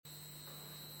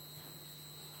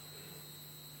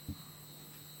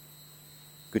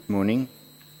Good morning.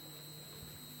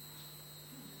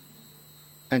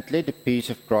 And let the peace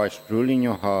of Christ rule in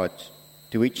your hearts,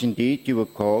 to which indeed you were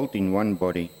called in one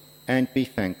body, and be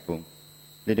thankful.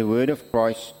 Let the word of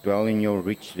Christ dwell in you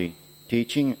richly,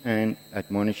 teaching and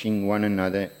admonishing one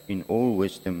another in all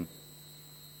wisdom,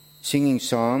 singing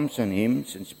psalms and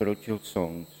hymns and spiritual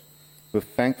songs, with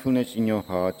thankfulness in your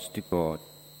hearts to God.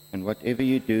 And whatever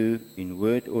you do, in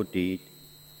word or deed,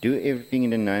 do everything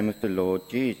in the name of the Lord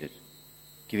Jesus,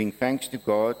 giving thanks to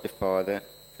God the Father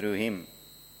through him.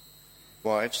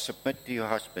 Wives, submit to your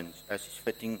husbands as is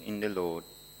fitting in the Lord.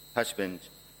 Husbands,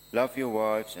 love your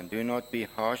wives and do not be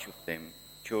harsh with them.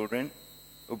 Children,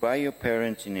 obey your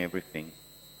parents in everything,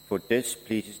 for this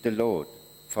pleases the Lord.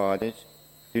 Fathers,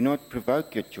 do not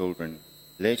provoke your children,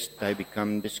 lest they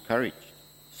become discouraged.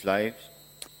 Slaves,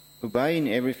 obey in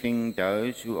everything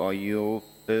those who are your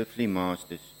earthly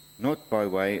masters, not by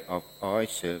way of eye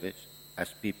service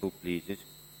as people pleasers,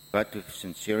 but with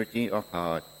sincerity of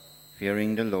heart,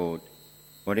 fearing the Lord.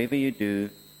 Whatever you do,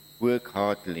 work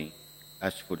heartily,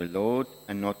 as for the Lord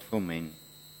and not for men,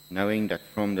 knowing that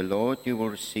from the Lord you will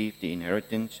receive the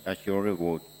inheritance as your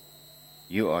reward.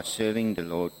 You are serving the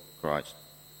Lord Christ.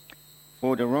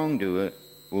 For the wrongdoer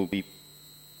will be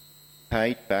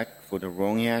paid back for the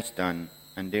wrong he has done,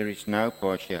 and there is no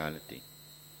partiality.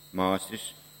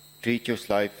 Masters, treat your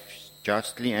slaves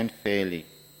justly and fairly,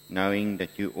 knowing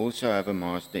that you also have a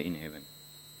master in heaven.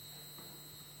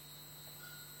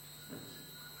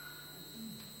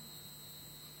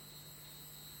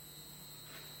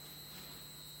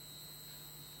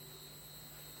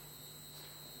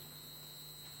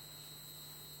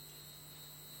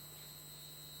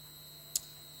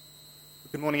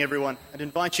 Good morning, everyone. I'd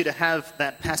invite you to have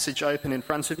that passage open in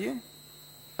front of you,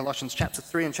 Colossians chapter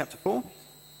 3 and chapter 4.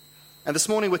 And this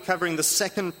morning we're covering the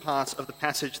second part of the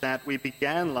passage that we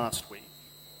began last week,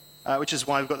 which is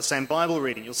why we've got the same Bible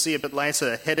reading. You'll see a bit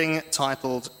later a heading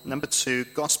titled number 2,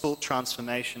 Gospel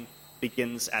Transformation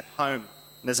Begins at Home.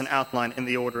 And there's an outline in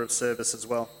the order of service as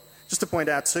well. Just to point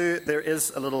out too, there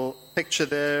is a little picture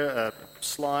there, a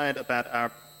slide about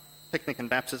our picnic and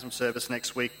baptism service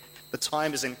next week. The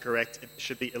time is incorrect. It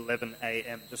should be 11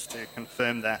 a.m., just to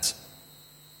confirm that.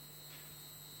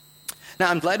 Now,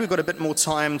 I'm glad we've got a bit more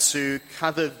time to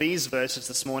cover these verses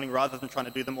this morning rather than trying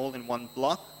to do them all in one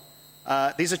block.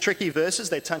 These are tricky verses.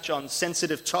 They touch on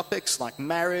sensitive topics like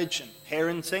marriage and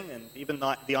parenting and even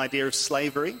the idea of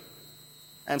slavery.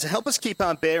 And to help us keep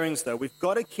our bearings, though, we've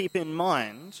got to keep in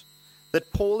mind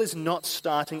that Paul is not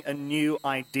starting a new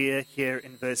idea here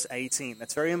in verse 18.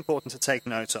 That's very important to take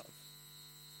note of.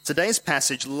 Today's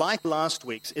passage, like last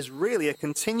week's, is really a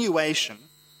continuation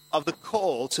of the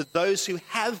call to those who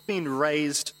have been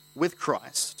raised with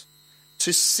Christ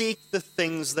to seek the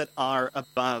things that are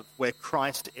above, where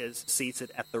Christ is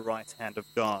seated at the right hand of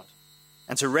God,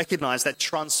 and to recognize that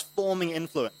transforming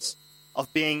influence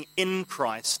of being in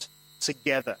Christ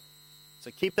together.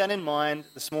 So keep that in mind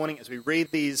this morning as we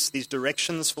read these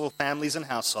directions for families and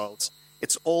households.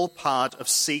 It's all part of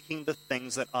seeking the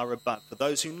things that are above. For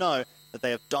those who know that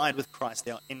they have died with Christ,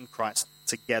 they are in Christ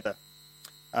together.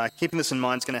 Keeping this in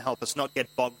mind is going to help us not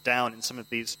get bogged down in some of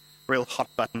these real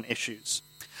hot-button issues.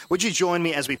 Would you join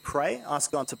me as we pray,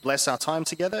 ask God to bless our time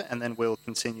together, and then we'll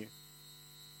continue.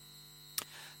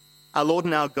 Our Lord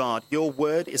and our God, your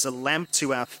word is a lamp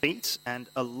to our feet and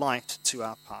a light to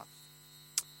our path.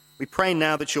 We pray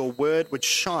now that your word would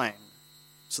shine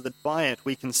so that by it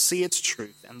we can see its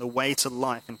truth and the way to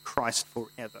life in Christ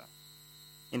forever.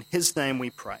 In his name we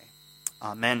pray.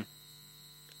 Amen.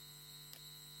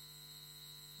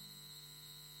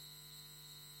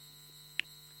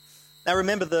 Now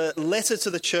remember, the letter to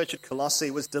the church at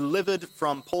Colossae was delivered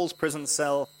from Paul's prison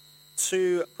cell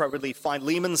to probably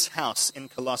Philemon's house in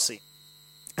Colossae.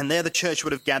 And there the church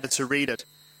would have gathered to read it.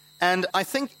 And I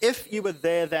think if you were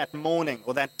there that morning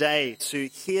or that day to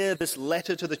hear this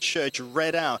letter to the church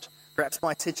read out, perhaps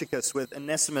by Tychicus with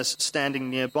Onesimus standing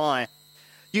nearby,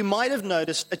 you might have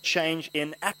noticed a change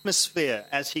in atmosphere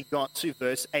as he got to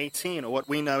verse 18, or what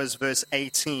we know as verse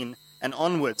 18 and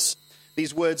onwards.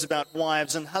 These words about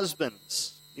wives and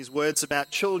husbands, these words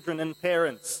about children and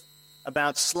parents,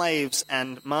 about slaves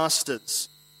and masters.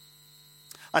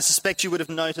 I suspect you would have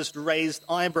noticed raised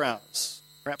eyebrows,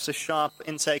 perhaps a sharp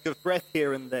intake of breath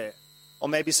here and there, or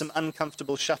maybe some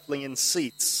uncomfortable shuffling in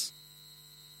seats,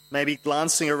 maybe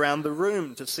glancing around the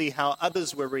room to see how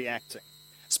others were reacting.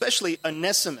 Especially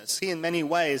Onesimus, he in many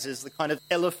ways is the kind of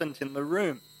elephant in the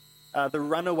room, the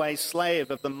runaway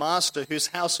slave of the master whose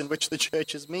house in which the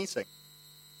church is meeting.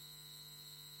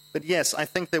 But yes, I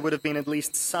think there would have been at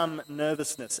least some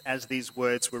nervousness as these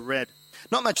words were read.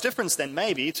 Not much difference then,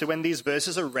 maybe, to when these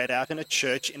verses are read out in a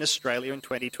church in Australia in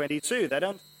 2022. They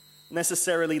don't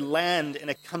necessarily land in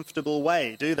a comfortable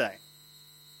way, do they?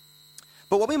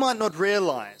 But what we might not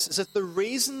realize is that the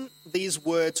reason these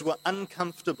words were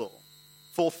uncomfortable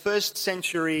for first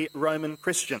century Roman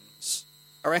Christians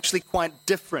are actually quite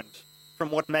different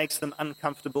from what makes them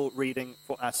uncomfortable reading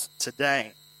for us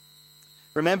today.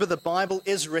 Remember, the Bible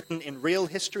is written in real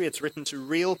history. It's written to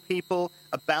real people,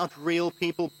 about real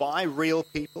people, by real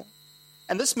people.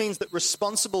 And this means that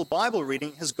responsible Bible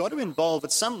reading has got to involve,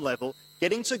 at some level,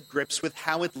 getting to grips with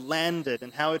how it landed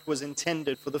and how it was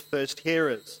intended for the first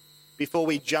hearers before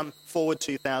we jump forward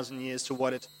 2,000 years to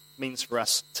what it means for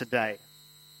us today.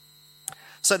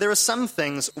 So there are some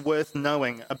things worth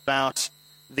knowing about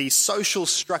the social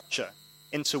structure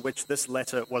into which this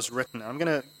letter was written. I'm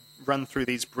going to run through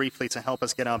these briefly to help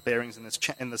us get our bearings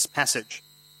in this passage.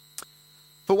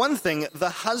 For one thing,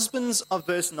 the husbands of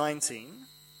verse 19,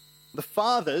 the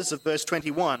fathers of verse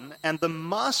 21, and the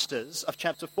masters of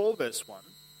chapter 4, verse 1,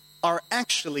 are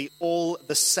actually all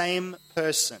the same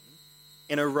person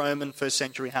in a Roman first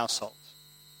century household.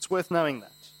 It's worth knowing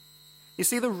that. You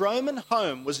see, the Roman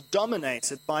home was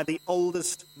dominated by the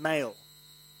oldest male,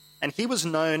 and he was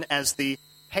known as the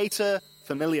pater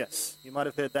familias. You might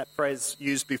have heard that phrase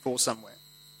used before somewhere.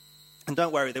 And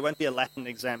don't worry, there won't be a Latin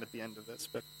exam at the end of this.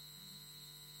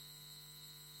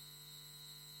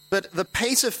 But the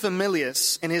pater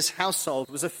familias in his household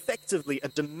was effectively a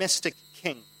domestic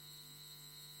king.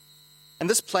 And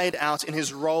this played out in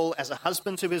his role as a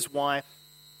husband to his wife,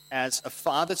 as a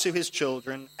father to his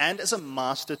children, and as a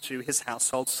master to his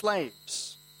household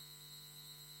slaves.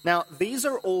 Now, these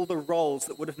are all the roles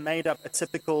that would have made up a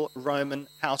typical Roman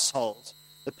household.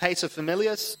 The pater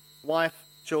familias, wife,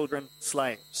 children,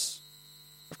 slaves.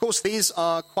 Of course, these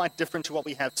are quite different to what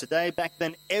we have today. Back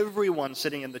then, everyone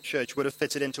sitting in the church would have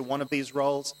fitted into one of these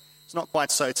roles. It's not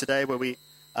quite so today, where we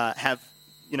have,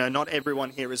 not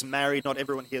everyone here is married, not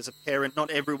everyone here is a parent,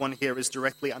 not everyone here is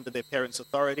directly under their parents'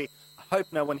 authority. I hope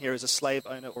no one here is a slave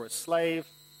owner or a slave.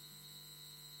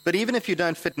 But even if you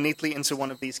don't fit neatly into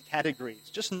one of these categories,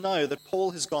 just know that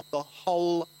Paul has got the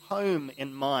whole home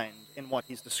in mind in what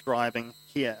he's describing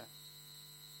here.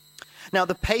 Now,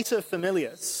 the pater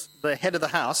familias, the head of the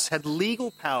house, had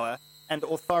legal power and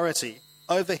authority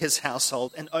over his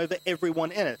household and over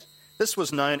everyone in it. This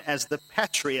was known as the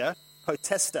patria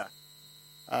potesta,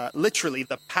 literally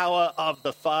the power of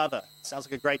the father. Sounds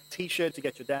like a great t-shirt to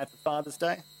get your dad for Father's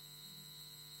Day.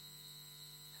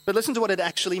 But listen to what it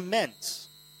actually meant.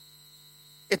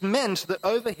 It meant that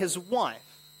over his wife,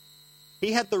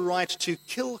 he had the right to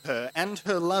kill her and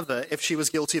her lover if she was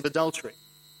guilty of adultery.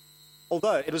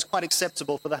 Although it was quite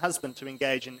acceptable for the husband to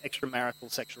engage in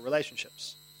extramarital sexual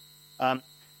relationships.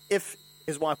 If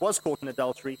his wife was caught in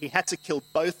adultery, he had to kill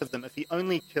both of them. If he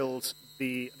only killed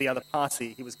the other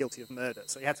party, he was guilty of murder.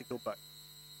 So he had to kill both.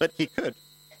 But he could.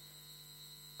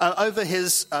 Over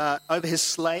his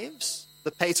slaves,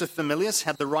 the pater familias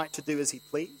had the right to do as he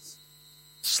pleased.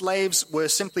 Slaves were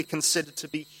simply considered to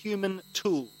be human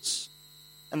tools,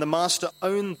 and the master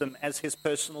owned them as his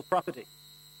personal property.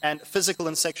 And physical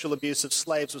and sexual abuse of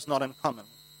slaves was not uncommon.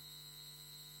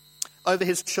 Over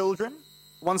his children,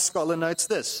 one scholar notes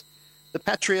this: the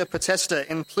patria potesta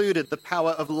included the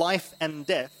power of life and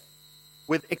death,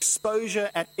 with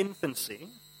exposure at infancy,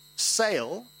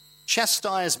 sale,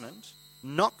 chastisement,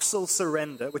 noxal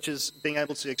surrender, which is being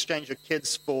able to exchange your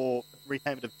kids for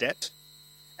repayment of debt,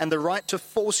 and the right to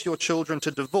force your children to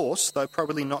divorce, though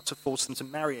probably not to force them to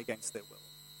marry against their will.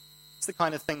 It's the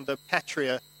kind of thing the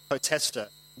patria potesta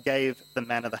gave the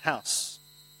man of the house.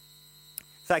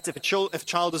 In fact, if a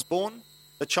child is born,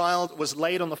 the child was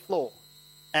laid on the floor,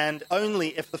 and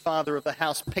only if the father of the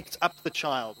house picked up the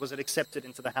child was it accepted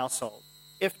into the household.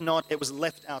 If not, it was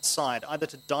left outside, either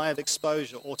to die of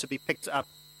exposure or to be picked up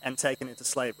and taken into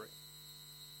slavery.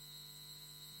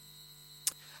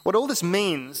 What all this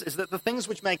means is that the things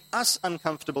which make us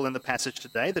uncomfortable in the passage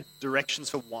today, the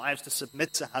directions for wives to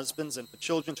submit to husbands and for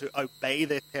children to obey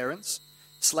their parents,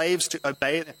 slaves to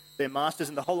obey their masters,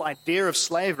 and the whole idea of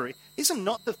slavery, these are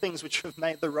not the things which have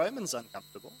made the Romans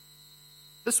uncomfortable.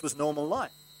 This was normal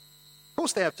life. Of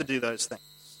course they have to do those things.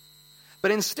 But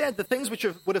instead, the things which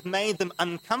would have made them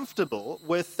uncomfortable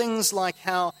were things like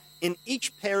how in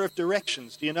each pair of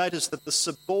directions, do you notice that the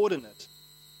subordinate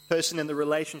person in the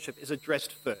relationship is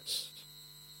addressed first?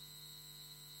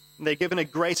 And they're given a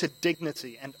greater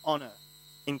dignity and honor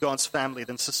in God's family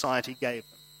than society gave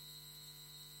them.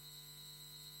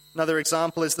 Another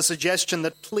example is the suggestion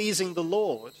that pleasing the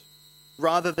Lord,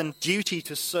 rather than duty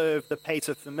to serve the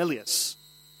pater familias,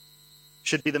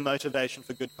 should be the motivation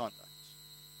for good conduct.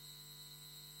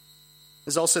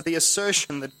 There's also the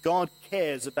assertion that God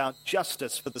cares about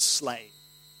justice for the slave.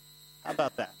 How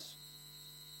about that?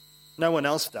 No one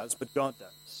else does, but God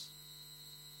does.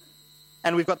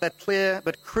 And we've got that clear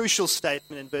but crucial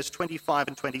statement in verse 25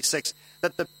 and 26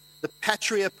 that the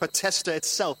patria potesta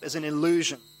itself is an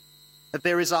illusion, that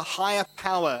there is a higher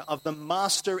power of the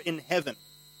master in heaven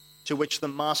to which the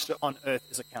master on earth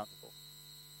is accountable.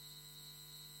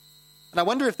 And I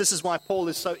wonder if this is why Paul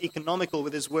is so economical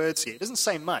with his words here. He doesn't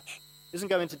say much. He doesn't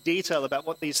go into detail about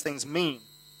what these things mean.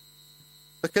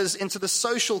 Because into the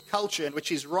social culture in which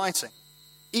he's writing,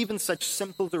 even such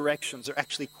simple directions are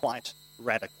actually quite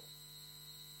radical.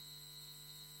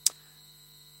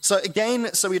 So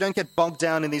again, so we don't get bogged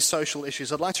down in these social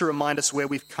issues, I'd like to remind us where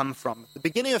we've come from. The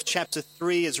beginning of chapter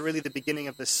 3 is really the beginning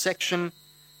of this section.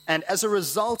 And as a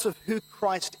result of who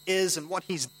Christ is and what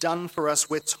he's done for us,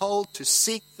 we're told to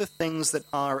seek the things that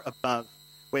are above,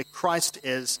 where Christ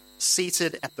is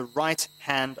seated at the right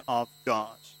hand of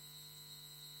God.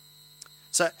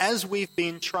 So as we've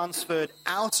been transferred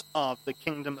out of the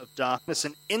kingdom of darkness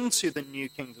and into the new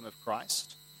kingdom of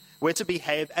Christ, we're to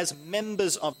behave as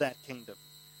members of that kingdom,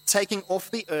 taking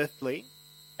off the earthly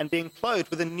and being clothed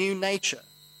with a new nature,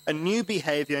 a new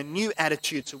behavior, a new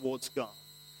attitude towards God.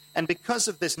 And because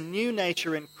of this new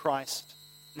nature in Christ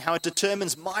and how it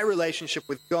determines my relationship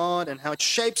with God and how it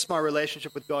shapes my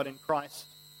relationship with God in Christ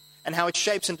and how it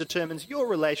shapes and determines your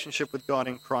relationship with God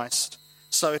in Christ,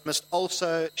 so it must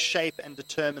also shape and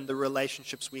determine the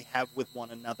relationships we have with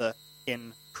one another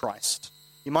in Christ.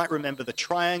 You might remember the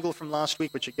triangle from last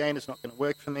week, which again is not going to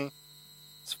work for me.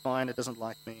 It's fine, it doesn't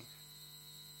like me.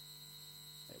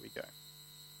 There we go.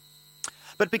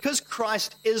 But because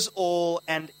Christ is all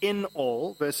and in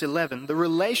all, verse 11, the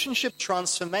relationship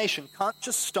transformation can't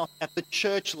just stop at the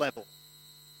church level.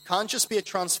 Can't just be a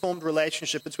transformed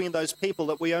relationship between those people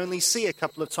that we only see a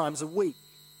couple of times a week.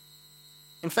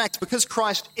 In fact, because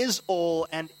Christ is all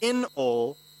and in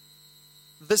all,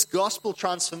 this gospel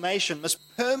transformation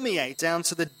must permeate down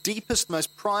to the deepest,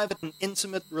 most private and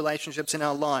intimate relationships in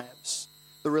our lives,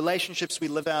 the relationships we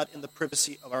live out in the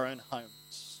privacy of our own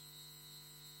homes.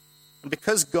 And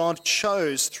because God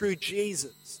chose through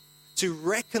Jesus to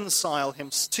reconcile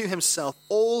to himself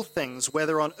all things,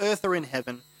 whether on earth or in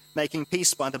heaven, making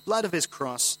peace by the blood of his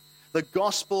cross, the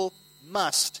gospel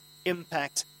must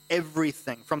impact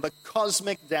everything, from the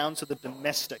cosmic down to the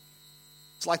domestic.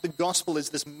 It's like the gospel is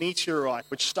this meteorite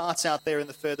which starts out there in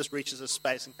the furthest reaches of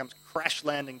space and comes crash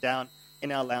landing down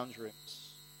in our lounge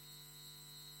rooms.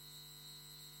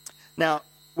 Now,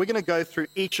 we're going to go through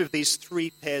each of these three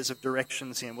pairs of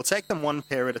directions here, and we'll take them one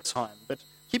pair at a time. But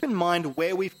keep in mind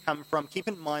where we've come from. Keep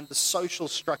in mind the social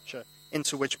structure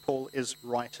into which Paul is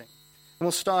writing. And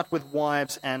we'll start with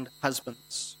wives and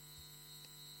husbands.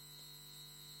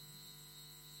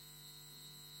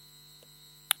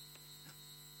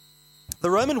 The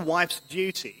Roman wife's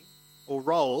duty, or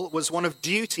role, was one of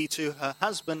duty to her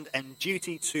husband and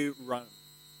duty to Rome.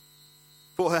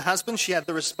 For her husband, she had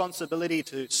the responsibility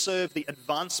to serve the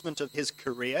advancement of his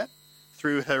career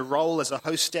through her role as a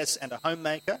hostess and a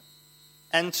homemaker,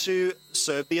 and to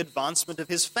serve the advancement of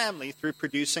his family through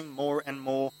producing more and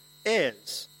more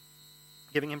heirs,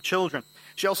 giving him children.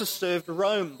 She also served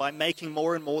Rome by making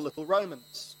more and more little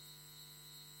Romans.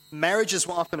 Marriages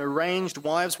were often arranged.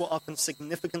 Wives were often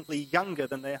significantly younger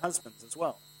than their husbands as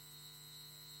well.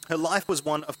 Her life was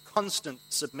one of constant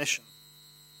submission.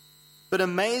 But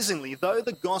amazingly, though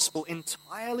the gospel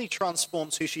entirely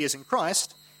transforms who she is in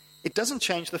Christ, it doesn't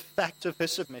change the fact of her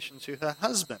submission to her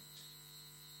husband.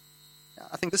 Now,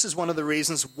 I think this is one of the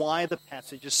reasons why the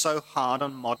passage is so hard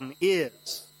on modern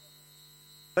ears.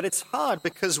 But it's hard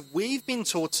because we've been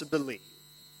taught to believe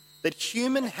that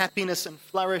human happiness and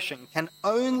flourishing can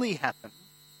only happen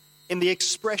in the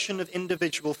expression of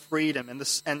individual freedom, and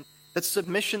that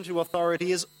submission to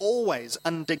authority is always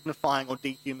undignifying or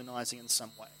dehumanizing in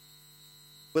some way.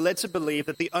 We're led to believe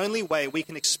that the only way we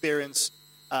can experience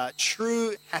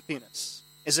true happiness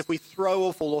is if we throw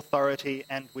off all authority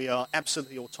and we are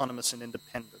absolutely autonomous and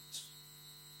independent.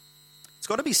 It's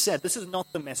got to be said, this is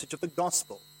not the message of the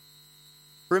gospel.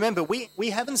 Remember, we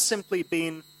haven't simply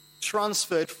been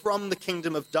transferred from the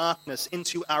kingdom of darkness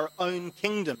into our own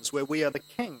kingdoms where we are the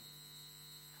king.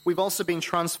 We've also been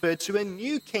transferred to a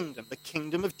new kingdom, the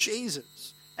kingdom of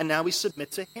Jesus, and now we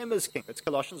submit to him as king. It's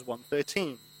Colossians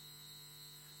 1:13.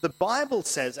 The Bible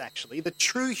says, actually, that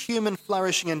true human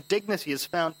flourishing and dignity is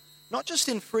found not just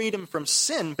in freedom from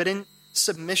sin, but in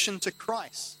submission to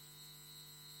Christ.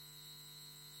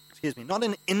 Not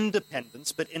in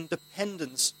independence, but in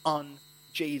dependence on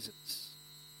Jesus.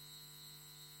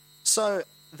 So,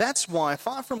 that's why,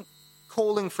 far from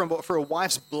calling for a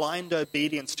wife's blind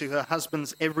obedience to her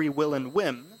husband's every will and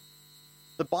whim,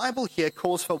 the Bible here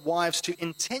calls for wives to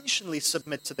intentionally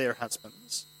submit to their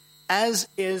husbands, as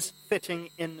is fitting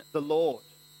in the Lord.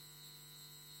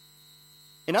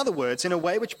 In other words, in a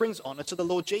way which brings honor to the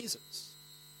Lord Jesus.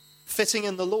 Fitting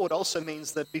in the Lord also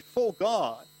means that before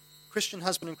God, Christian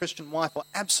husband and Christian wife are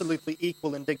absolutely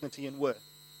equal in dignity and worth.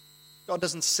 God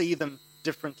doesn't see them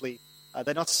differently.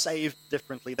 They're not saved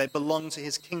differently. They belong to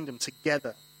his kingdom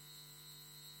together.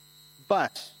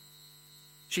 But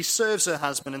she serves her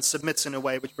husband and submits in a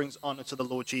way which brings honor to the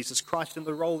Lord Jesus Christ in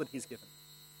the role that he's given.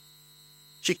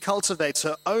 She cultivates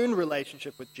her own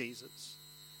relationship with Jesus.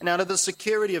 And out of the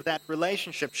security of that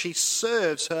relationship, she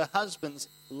serves her husband's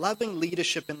loving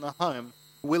leadership in the home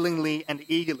willingly and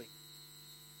eagerly.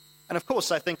 And of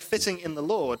course, I think fitting in the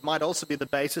Lord might also be the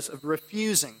basis of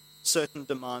refusing certain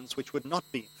demands which would not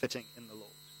be fitting in the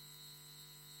Lord.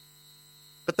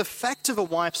 But the fact of a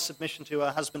wife's submission to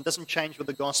her husband doesn't change with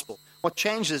the gospel. What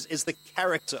changes is the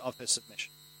character of her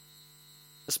submission,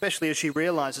 especially as she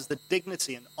realizes the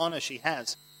dignity and honor she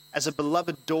has as a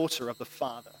beloved daughter of the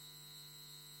Father.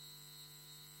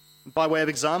 By way of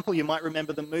example, you might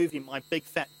remember the movie My Big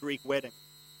Fat Greek Wedding.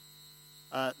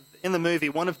 In the movie,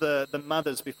 one of the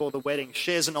mothers before the wedding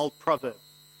shares an old proverb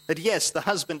that yes, the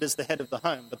husband is the head of the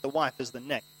home, but the wife is the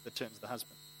neck that turns the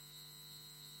husband.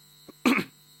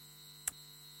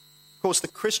 Of course, the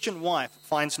Christian wife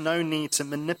finds no need to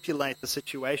manipulate the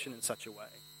situation in such a way,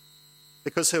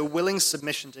 because her willing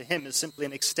submission to him is simply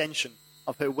an extension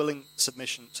of her willing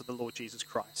submission to the Lord Jesus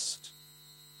Christ.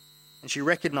 And she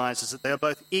recognizes that they are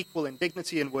both equal in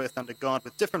dignity and worth under God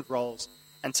with different roles,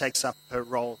 and takes up her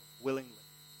role willingly.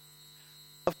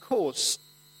 Of course,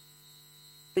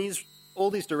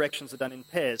 all these directions are done in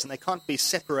pairs, and they can't be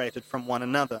separated from one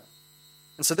another.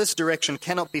 And so this direction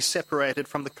cannot be separated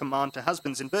from the command to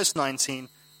husbands. In verse 19,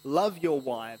 love your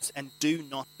wives and do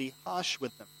not be harsh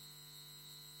with them.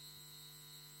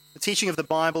 The teaching of the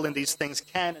Bible in these things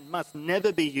can and must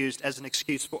never be used as an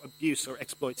excuse for abuse or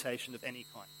exploitation of any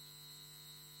kind.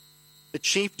 The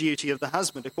chief duty of the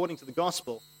husband, according to the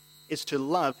gospel, is to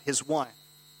love his wife.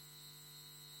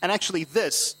 And actually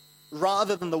this,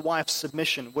 rather than the wife's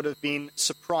submission, would have been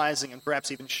surprising and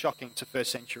perhaps even shocking to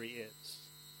first century ears.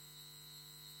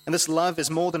 And this love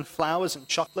is more than flowers and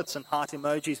chocolates and heart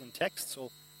emojis and texts,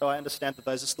 although I understand that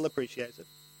those are still appreciated.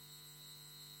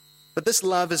 But this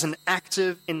love is an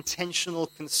active, intentional,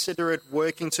 considerate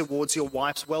working towards your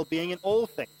wife's well-being in all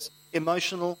things,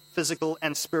 emotional, physical,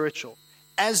 and spiritual,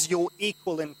 as your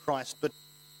equal in Christ, but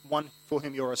one for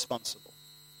whom you're responsible.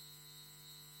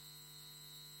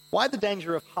 Why the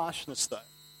danger of harshness, though?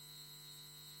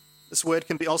 This word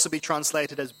can also be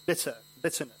translated as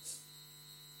bitterness.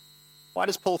 Why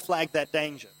does Paul flag that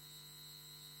danger?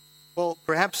 Well,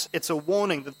 perhaps it's a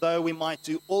warning that though we might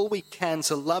do all we can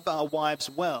to love our wives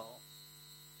well,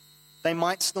 they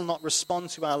might still not respond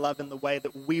to our love in the way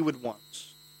that we would want.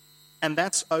 And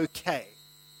that's okay,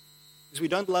 because we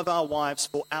don't love our wives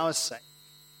for our sake,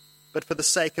 but for the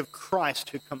sake of Christ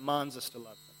who commands us to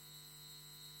love them.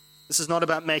 This is not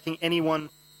about making anyone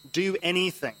do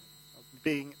anything,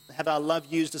 have our love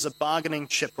used as a bargaining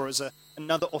chip or as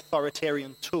another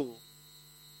authoritarian tool,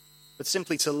 but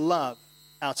simply to love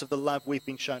out of the love we've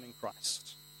been shown in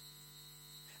Christ.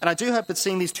 And I do hope that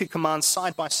seeing these two commands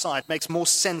side by side makes more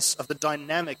sense of the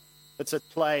dynamic that's at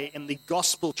play in the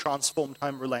gospel-transformed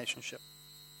home relationship.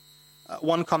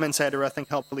 One commentator, I think,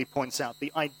 helpfully points out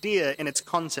the idea in its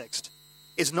context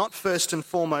is not first and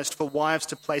foremost for wives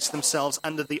to place themselves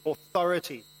under the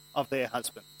authority of their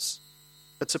husbands,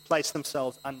 but to place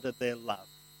themselves under their love.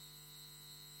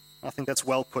 I think that's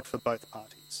well put for both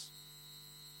parties.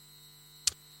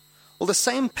 Well, the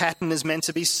same pattern is meant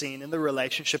to be seen in the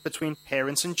relationship between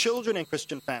parents and children in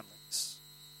Christian families.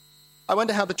 I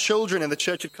wonder how the children in the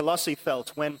church at Colossae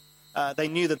felt when they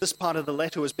knew that this part of the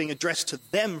letter was being addressed to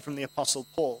them from the Apostle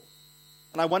Paul.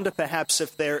 And I wonder perhaps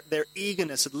if their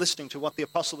eagerness at listening to what the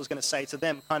apostle was going to say to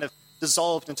them kind of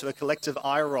dissolved into a collective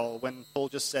eye roll when Paul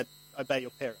just said, obey your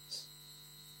parents.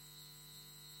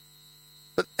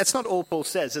 But that's not all Paul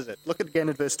says, is it? Look again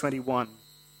at verse 21.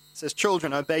 It says,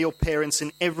 children, obey your parents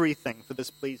in everything, for this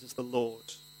pleases the Lord.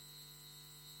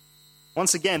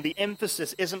 Once again, the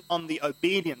emphasis isn't on the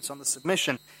obedience, on the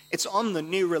submission. It's on the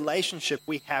new relationship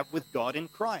we have with God in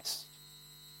Christ.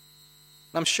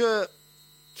 And I'm sure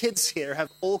kids here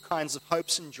have all kinds of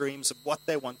hopes and dreams of what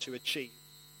they want to achieve,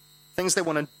 things they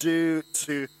want to do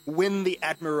to win the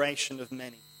admiration of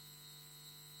many.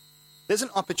 There's an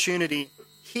opportunity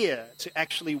here to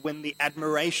actually win the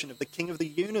admiration of the King of the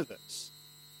universe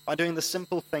by doing the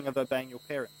simple thing of obeying your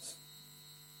parents.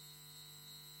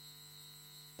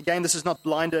 Again, this is not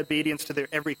blind obedience to their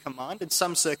every command. In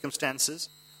some circumstances,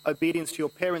 obedience to your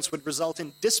parents would result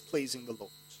in displeasing the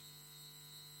Lord.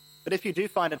 But if you do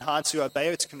find it hard to obey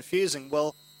or it's confusing,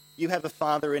 well, you have a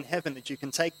Father in heaven that you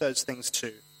can take those things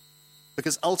to,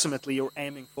 because ultimately you're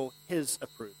aiming for his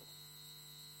approval.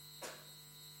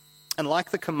 And like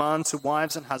the command to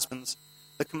wives and husbands,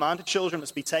 the command to children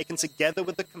must be taken together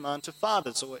with the command to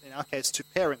fathers, or in our case, to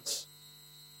parents,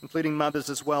 including mothers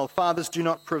as well. Fathers, do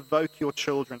not provoke your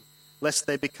children, lest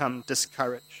they become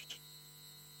discouraged.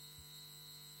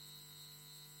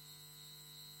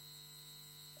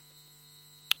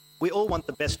 We all want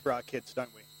the best for our kids,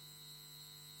 don't we?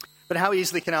 But how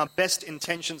easily can our best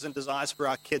intentions and desires for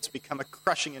our kids become a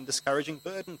crushing and discouraging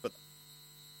burden for them?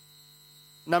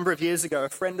 A number of years ago, a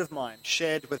friend of mine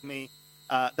shared with me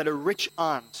that a rich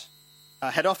aunt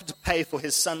had offered to pay for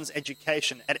his son's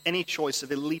education at any choice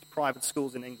of elite private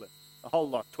schools in England. A whole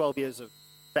lot, 12 years of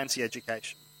fancy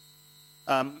education.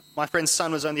 My friend's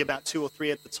son was only about 2 or 3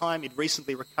 at the time. He'd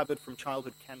recently recovered from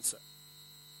childhood cancer.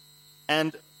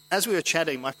 And as we were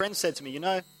chatting, my friend said to me,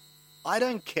 I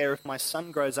don't care if my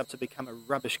son grows up to become a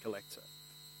rubbish collector,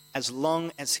 as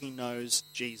long as he knows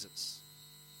Jesus.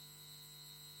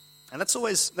 And that's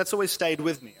always stayed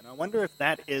with me. And I wonder if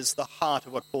that is the heart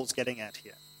of what Paul's getting at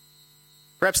here.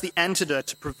 Perhaps the antidote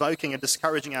to provoking and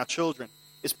discouraging our children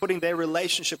is putting their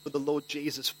relationship with the Lord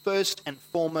Jesus first and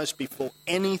foremost before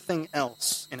anything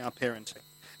else in our parenting,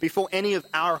 before any of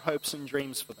our hopes and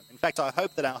dreams for them. In fact, I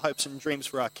hope that our hopes and dreams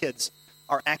for our kids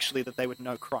are actually that they would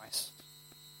know Christ.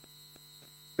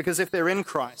 Because if they're in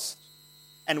Christ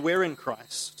and we're in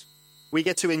Christ, we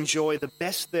get to enjoy the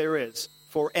best there is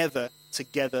forever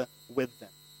together with them.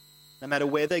 No matter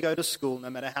where they go to school, no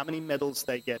matter how many medals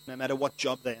they get, no matter what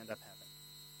job they end up having.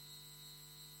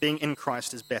 Being in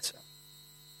Christ is better.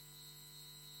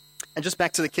 And just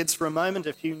back to the kids for a moment,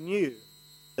 if you knew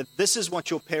that this is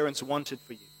what your parents wanted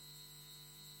for you,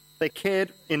 they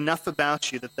cared enough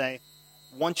about you that they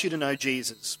want you to know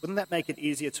Jesus, wouldn't that make it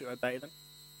easier to obey them?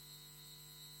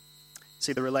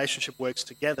 See, the relationship works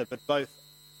together, but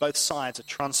both sides are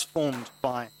transformed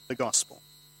by the gospel.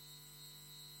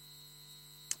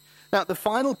 Now, the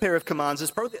final pair of commands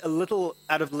is probably a little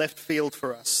out of left field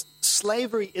for us.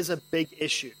 Slavery is a big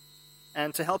issue.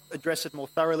 And to help address it more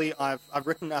thoroughly, I've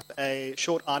written up a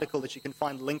short article that you can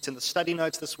find linked in the study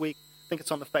notes this week. I think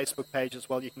it's on the Facebook page as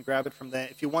well. You can grab it from there.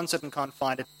 If you want it and can't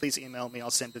find it, please email me. I'll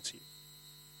send it to you.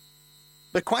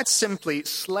 But quite simply,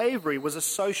 slavery was a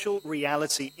social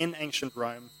reality in ancient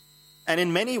Rome. And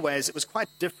in many ways, it was quite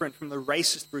different from the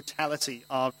racist brutality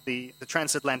of the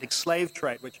transatlantic slave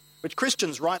trade, which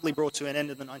Christians rightly brought to an end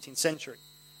in the 19th century.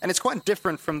 And it's quite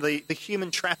different from the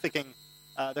human trafficking,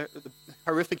 the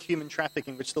horrific human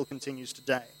trafficking which still continues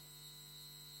today.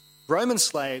 Roman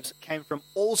slaves came from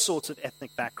all sorts of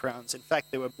ethnic backgrounds. In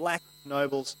fact, there were black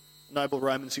noble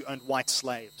Romans who owned white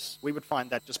slaves. We would find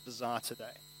that just bizarre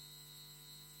today.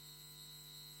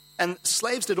 And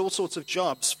slaves did all sorts of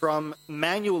jobs, from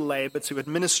manual labor to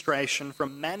administration,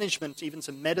 from management even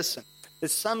to medicine.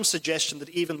 There's some suggestion that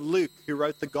even Luke, who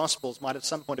wrote the Gospels, might at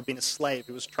some point have been a slave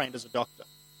who was trained as a doctor.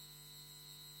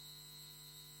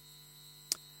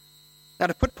 Now,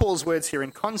 to put Paul's words here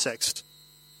in context,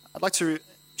 I'd like to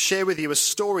share with you a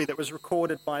story that was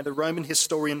recorded by the Roman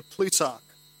historian Plutarch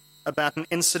about an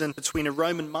incident between a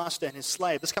Roman master and his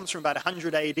slave. This comes from about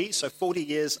 100 AD, so 40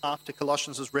 years after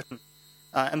Colossians was written.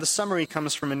 And the summary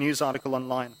comes from a news article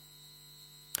online.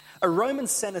 A Roman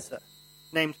senator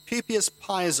named Publius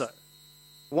Piso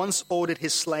once ordered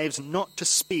his slaves not to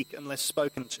speak unless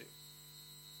spoken to.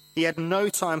 He had no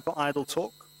time for idle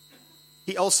talk.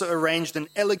 He also arranged an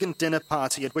elegant dinner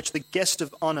party at which the guest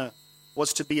of honor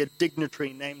was to be a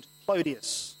dignitary named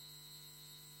Clodius.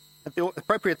 At the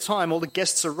appropriate time, all the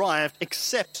guests arrived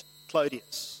except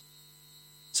Clodius.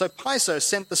 So Piso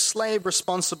sent the slave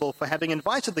responsible for having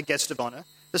invited the guest of honor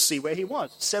to see where he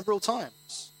was several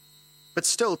times. But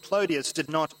still, Clodius did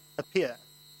not appear.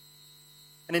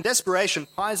 And in desperation,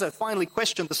 Piso finally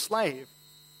questioned the slave.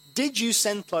 "Did you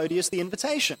send Clodius the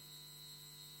invitation?"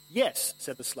 "Yes,"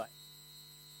 said the slave.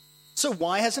 "So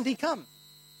why hasn't he come?"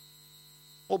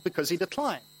 "Well, because he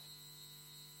declined."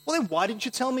 "Well, then why didn't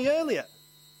you tell me earlier?"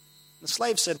 And the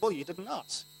slave said, "Well, you didn't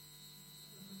ask."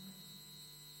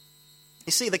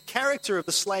 You see, the character of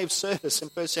the slave service in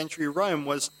first century Rome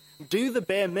was do the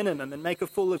bare minimum and make a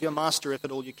fool of your master if at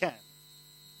all you can.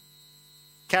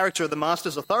 The character of the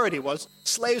master's authority was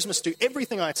slaves must do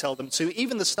everything I tell them to,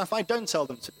 even the stuff I don't tell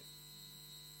them to do.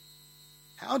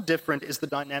 How different is the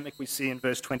dynamic we see in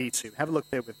verse 22? Have a look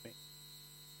there with me.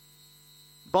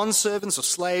 Bondservants or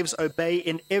slaves, obey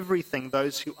in everything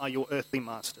those who are your earthly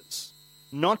masters,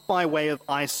 not by way of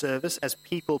eye service as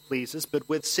people pleasers, but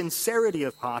with sincerity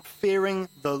of heart, fearing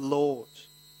the Lord.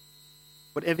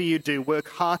 Whatever you do, work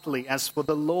heartily as for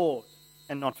the Lord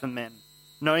and not for men,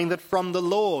 knowing that from the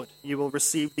Lord you will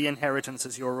receive the inheritance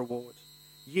as your reward.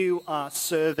 You are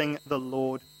serving the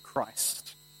Lord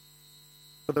Christ.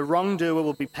 For the wrongdoer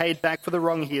will be paid back for the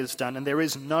wrong he has done, and there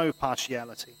is no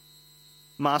partiality.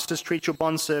 Masters, treat your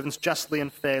bondservants justly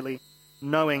and fairly,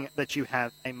 knowing that you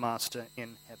have a master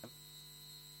in heaven.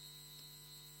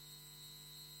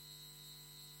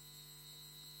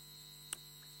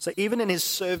 So even in his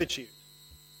servitude,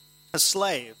 a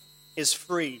slave is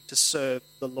free to serve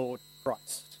the Lord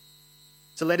Christ,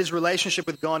 to let his relationship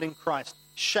with God in Christ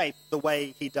shape the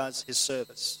way he does his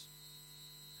service.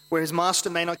 Where his master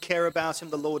may not care about him,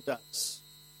 the Lord does.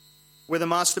 Where the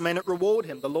master may not reward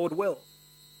him, the Lord will.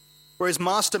 Where his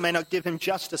master may not give him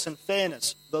justice and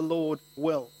fairness, the Lord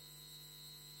will.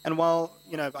 And while,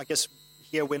 I guess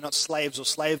here we're not slaves or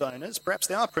slave owners, perhaps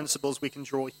there are principles we can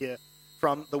draw here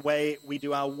from the way we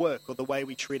do our work or the way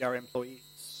we treat our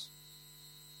employees.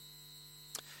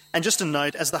 And just a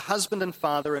note, as the husband and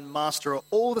father and master are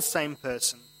all the same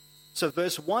person, so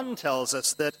verse 1 tells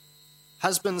us that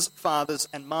husbands, fathers,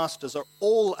 and masters are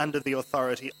all under the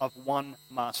authority of one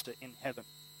master in heaven.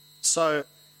 So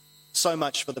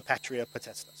much for the patria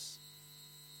potestas.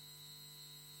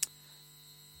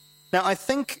 Now, I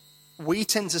think we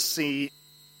tend to see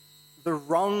the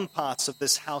wrong parts of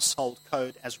this household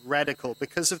code as radical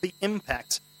because of the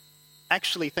impact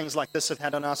actually things like this have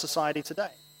had on our society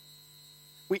today.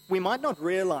 We might not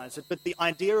realize it, but the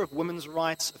idea of women's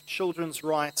rights, of children's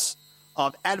rights,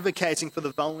 of advocating for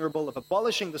the vulnerable, of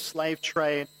abolishing the slave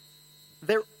trade,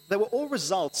 they were all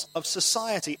results of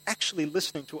society actually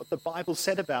listening to what the Bible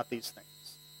said about these things.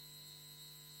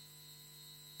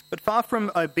 But far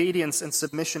from obedience and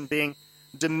submission being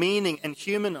demeaning and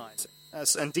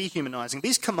dehumanizing,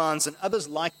 these commands and others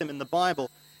like them in the Bible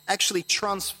actually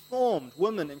transformed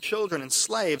women and children and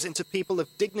slaves into people of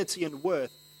dignity and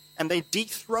worth, and they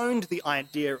dethroned the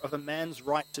idea of a man's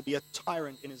right to be a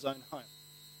tyrant in his own home.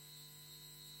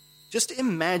 Just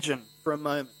imagine for a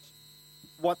moment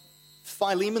what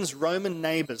Philemon's Roman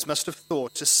neighbors must have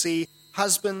thought to see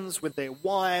husbands with their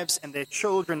wives and their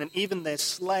children and even their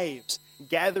slaves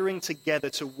gathering together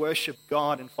to worship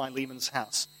God in Philemon's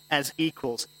house as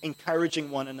equals,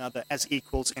 encouraging one another as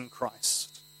equals in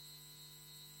Christ.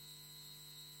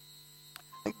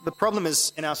 I think the problem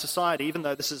is in our society, even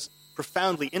though this has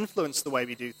profoundly influenced the way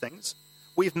we do things,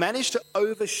 we've managed to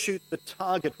overshoot the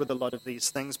target with a lot of these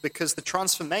things because the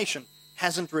transformation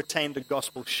hasn't retained a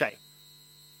gospel shape.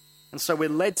 And so we're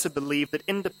led to believe that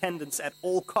independence at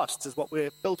all costs is what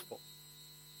we're built for.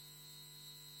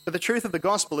 But the truth of the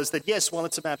gospel is that, yes, while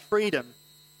it's about freedom,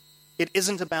 it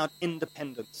isn't about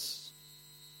independence.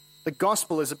 The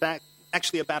gospel is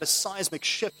actually about a seismic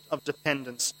shift of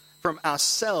dependence from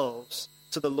ourselves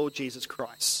to the Lord Jesus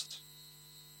Christ.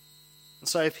 And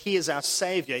so if he is our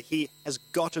Savior, he has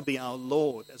got to be our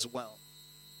Lord as well.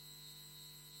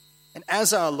 And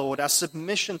as our Lord, our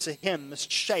submission to him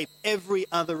must shape every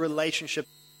other relationship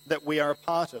that we are a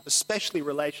part of, especially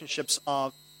relationships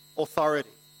of authority,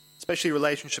 especially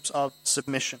relationships of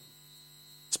submission,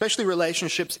 especially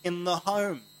relationships in the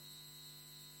home,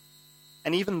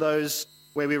 and even those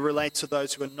where we relate to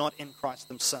those who are not in Christ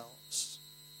themselves.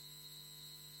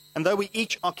 And though we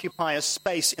each occupy a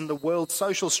space in the world's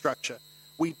social structure,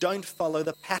 we don't follow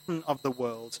the pattern of the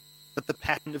world, but the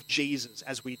pattern of Jesus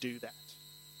as we do that.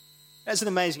 Isn't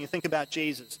it amazing? You think about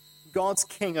Jesus, God's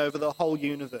king over the whole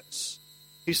universe,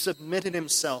 who submitted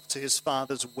himself to his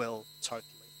Father's will totally.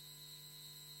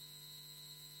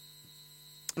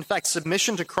 In fact,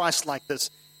 submission to Christ like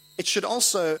this, it should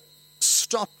also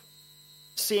stop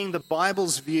seeing the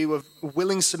Bible's view of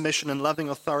willing submission and loving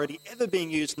authority ever being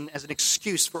used as an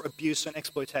excuse for abuse and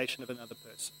exploitation of another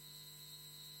person.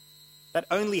 That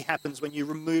only happens when you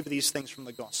remove these things from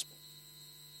the gospel.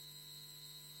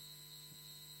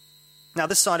 Now,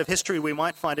 this side of history, we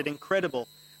might find it incredible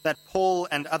that Paul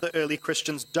and other early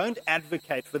Christians don't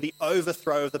advocate for the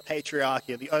overthrow of the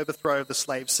patriarchy, the overthrow of the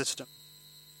slave system.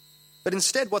 But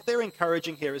instead, what they're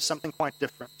encouraging here is something quite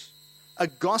different. A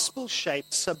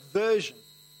gospel-shaped subversion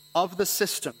of the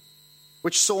system,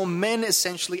 which saw men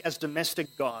essentially as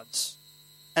domestic gods,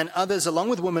 and others, along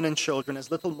with women and children, as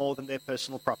little more than their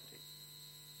personal property.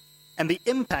 And the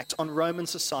impact on Roman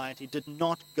society did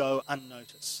not go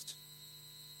unnoticed.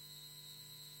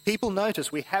 People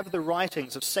notice, we have the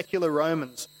writings of secular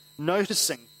Romans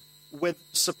noticing with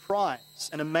surprise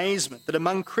and amazement that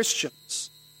among Christians,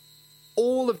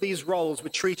 all of these roles were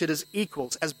treated as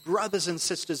equals, as brothers and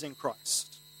sisters in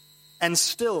Christ. And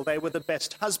still, they were the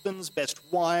best husbands, best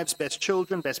wives, best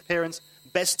children, best parents,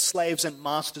 best slaves and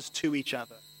masters to each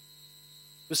other.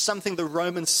 It was something the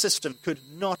Roman system could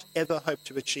not ever hope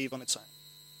to achieve on its own.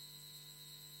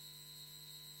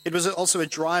 It was also a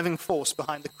driving force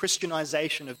behind the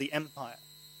Christianization of the empire,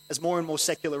 as more and more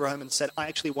secular Romans said, I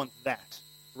actually want that,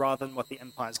 rather than what the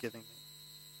empire is giving me.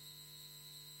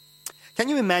 Can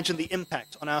you imagine the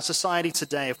impact on our society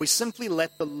today if we simply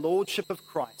let the lordship of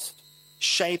Christ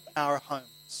shape our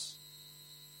homes,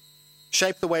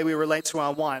 shape the way we relate to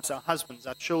our wives, our husbands,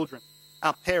 our children,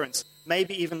 our parents,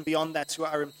 maybe even beyond that to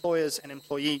our employers and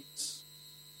employees?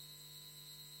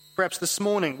 Perhaps this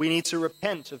morning we need to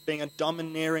repent of being a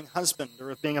domineering husband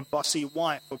or of being a bossy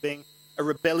wife or being a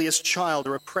rebellious child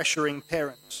or a pressuring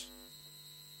parent.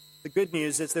 The good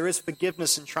news is there is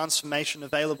forgiveness and transformation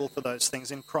available for those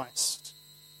things in Christ.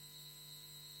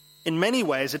 In many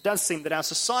ways, it does seem that our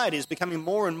society is becoming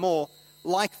more and more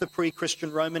like the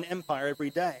pre-Christian Roman Empire every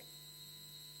day.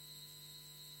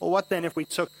 Well, what then if we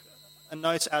took a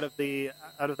note out of the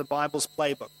Bible's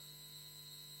playbook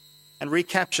and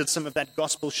recaptured some of that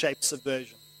gospel-shaped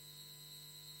subversion?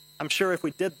 I'm sure if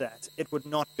we did that, it would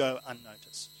not go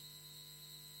unnoticed.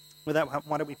 With that,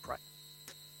 why don't we pray?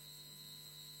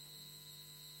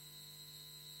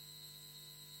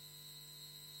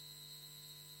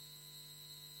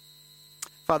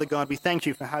 Father God, we thank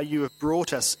you for how you have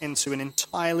brought us into an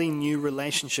entirely new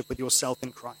relationship with yourself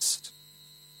in Christ.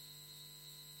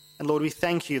 And Lord, we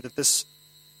thank you that this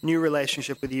new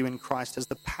relationship with you in Christ has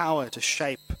the power to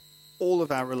shape all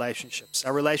of our relationships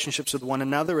with one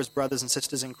another as brothers and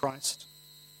sisters in Christ,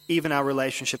 even our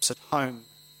relationships at home.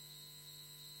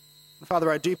 And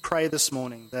Father, I do pray this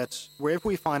morning that wherever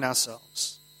we find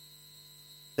ourselves,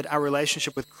 that our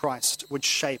relationship with Christ would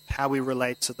shape how we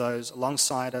relate to those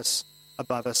alongside us,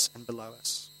 above us, and below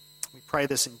us. We pray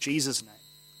this in Jesus' name.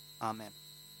 Amen.